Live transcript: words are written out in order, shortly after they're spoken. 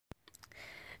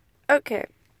Okay,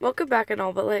 welcome back and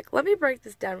all, but let me break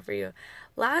this down for you.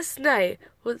 Last night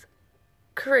was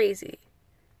crazy.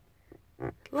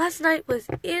 Last night was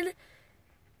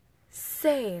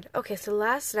insane. Okay, so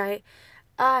last night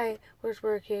I was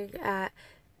working at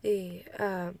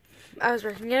I was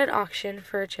working at an auction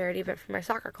for a charity event for my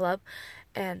soccer club,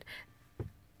 and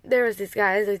there was these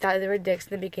guys. We thought they were dicks in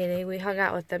the beginning. We hung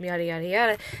out with them, yada yada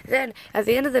yada. Then at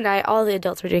the end of the night, all the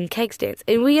adults were doing keg stands,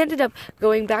 and we ended up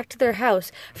going back to their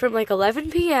house from 11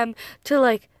 p.m. to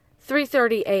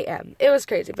 3:30 a.m. It was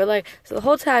crazy, but so the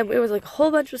whole time it was a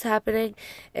whole bunch was happening,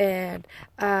 and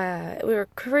we were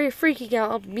freaking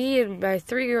out. Me and my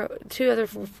two other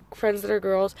friends that are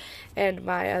girls, and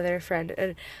my other friend,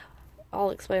 and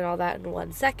I'll explain all that in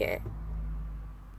 1 second.